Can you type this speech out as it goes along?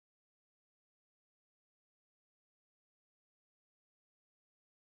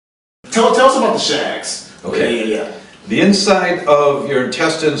Tell us about the shags. Okay. Yeah. The inside of your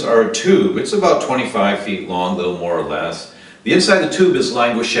intestines are a tube. It's about 25 feet long, a little more or less. The inside of the tube is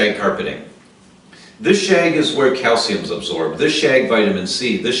lined with shag carpeting. This shag is where calcium is absorbed. This shag, vitamin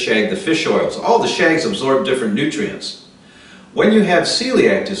C. This shag, the fish oils. All the shags absorb different nutrients. When you have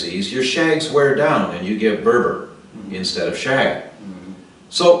celiac disease, your shags wear down and you get Berber instead of shag.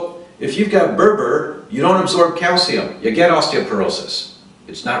 So if you've got Berber, you don't absorb calcium. You get osteoporosis.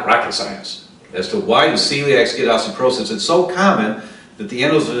 It's not rocket science. As to why do celiacs get osteoporosis, it's so common that the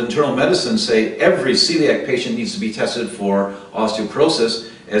Annals of Internal Medicine say every celiac patient needs to be tested for osteoporosis,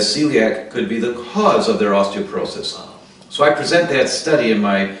 as celiac could be the cause of their osteoporosis. So I present that study in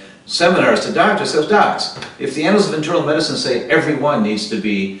my seminars to doctors. I say, docs, if the Annals of Internal Medicine say everyone needs to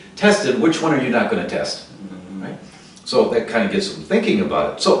be tested, which one are you not going to test? Right? So that kind of gets them thinking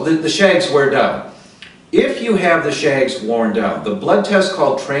about it. So the shags wear down. If you have the shags worn down, the blood test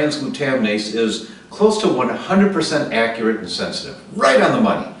called transglutaminase is close to 100% accurate and sensitive, right on the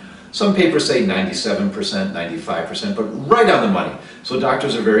money. Some papers say 97%, 95%, but right on the money. So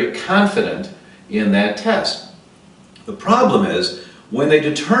doctors are very confident in that test. The problem is, when they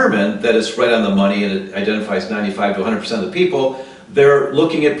determine that it's right on the money and it identifies 95 to 100% of the people, they're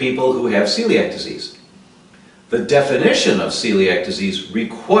looking at people who have celiac disease. The definition of celiac disease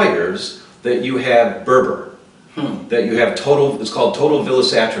requires that you have Berber, that you have total, it's called total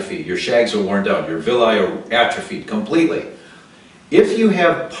villus atrophy. Your shags are worn down, your villi are atrophied completely. If you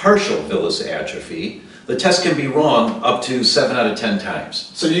have partial villus atrophy, the test can be wrong up to 7 out of 10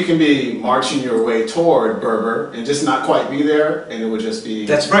 times. So you can be marching your way toward Berber and just not quite be there, and it would just be...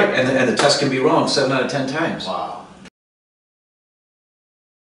 That's right, and the test can be wrong 7 out of 10 times. Wow.